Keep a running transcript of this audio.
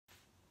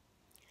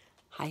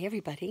Hi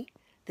everybody,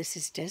 this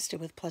is Desda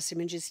with Plus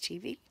Images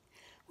TV,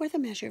 where the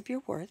measure of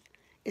your worth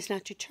is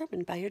not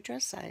determined by your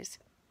dress size.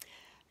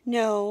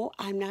 No,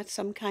 I'm not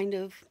some kind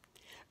of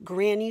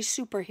granny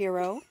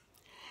superhero.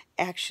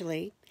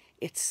 Actually,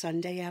 it's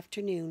Sunday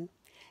afternoon,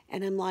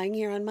 and I'm lying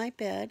here on my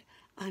bed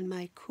on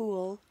my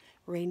cool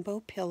rainbow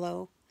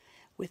pillow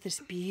with this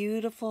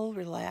beautiful,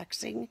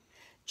 relaxing,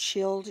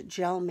 chilled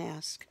gel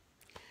mask.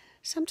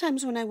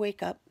 Sometimes when I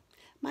wake up,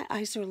 my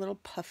eyes are a little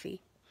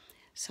puffy.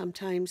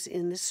 Sometimes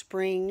in the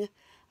spring,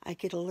 I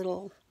get a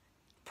little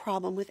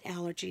problem with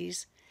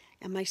allergies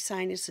and my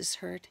sinuses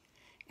hurt.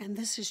 And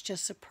this is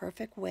just a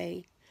perfect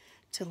way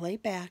to lay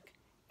back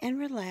and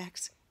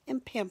relax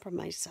and pamper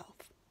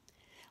myself,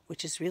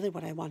 which is really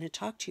what I want to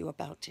talk to you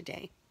about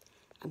today.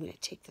 I'm going to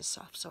take this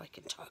off so I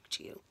can talk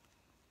to you.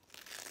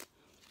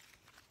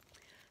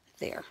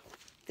 There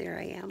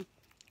I am.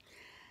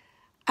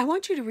 I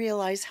want you to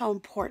realize how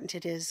important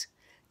it is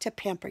to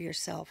pamper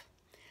yourself,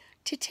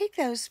 to take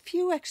those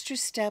few extra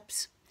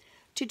steps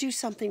to do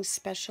something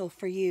special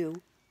for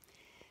you.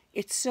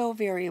 It's so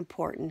very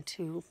important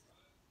to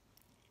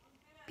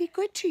be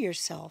good to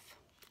yourself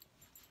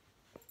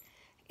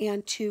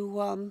and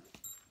to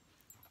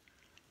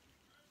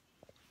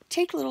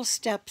take little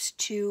steps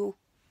to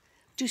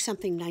do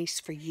something nice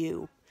for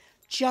you,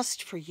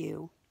 just for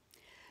you.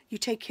 You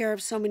take care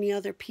of so many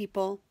other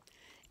people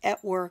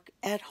at work,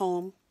 at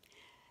home,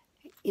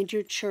 in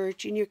your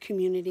church, in your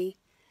community.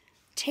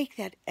 Take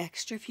that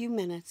extra few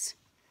minutes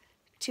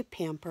to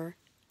pamper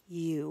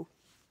you.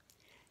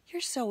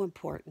 You're so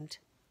important.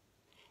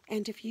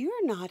 And if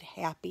you're not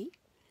happy,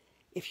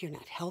 if you're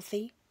not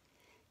healthy,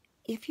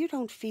 if you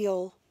don't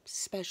feel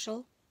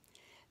special,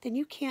 then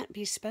you can't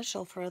be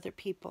special for other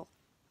people.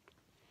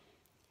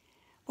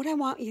 What I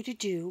want you to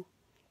do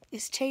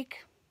is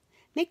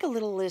make a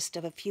little list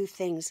of a few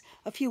things,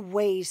 a few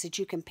ways that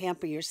you can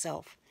pamper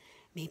yourself.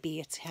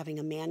 Maybe it's having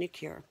a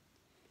manicure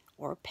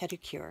or a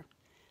pedicure,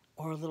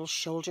 or a little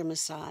shoulder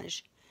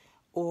massage,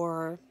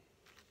 or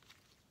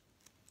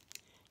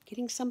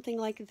getting something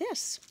like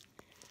this,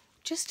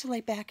 just to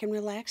lay back and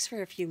relax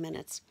for a few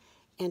minutes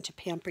and to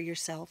pamper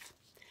yourself,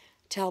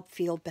 to help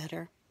feel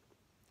better.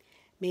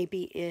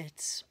 Maybe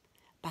it's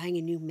buying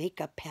a new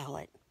makeup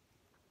palette,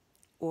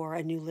 or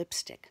a new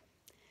lipstick,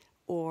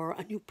 or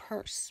a new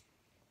purse,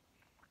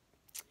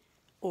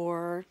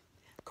 or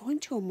going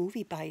to a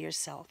movie by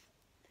yourself.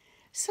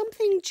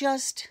 Something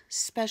just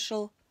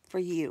special for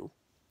you.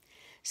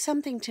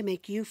 Something to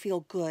make you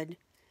feel good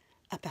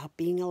about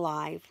being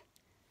alive.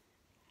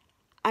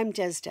 I'm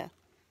Desda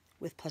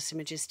with Plus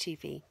Images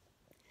TV.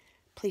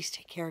 Please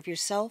take care of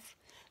yourself.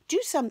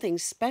 Do something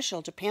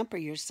special to pamper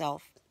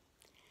yourself.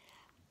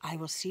 I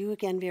will see you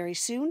again very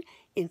soon.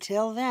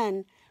 Until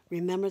then,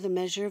 remember the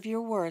measure of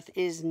your worth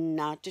is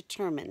not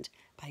determined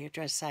by your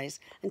dress size.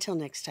 Until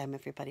next time,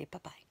 everybody.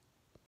 Bye-bye.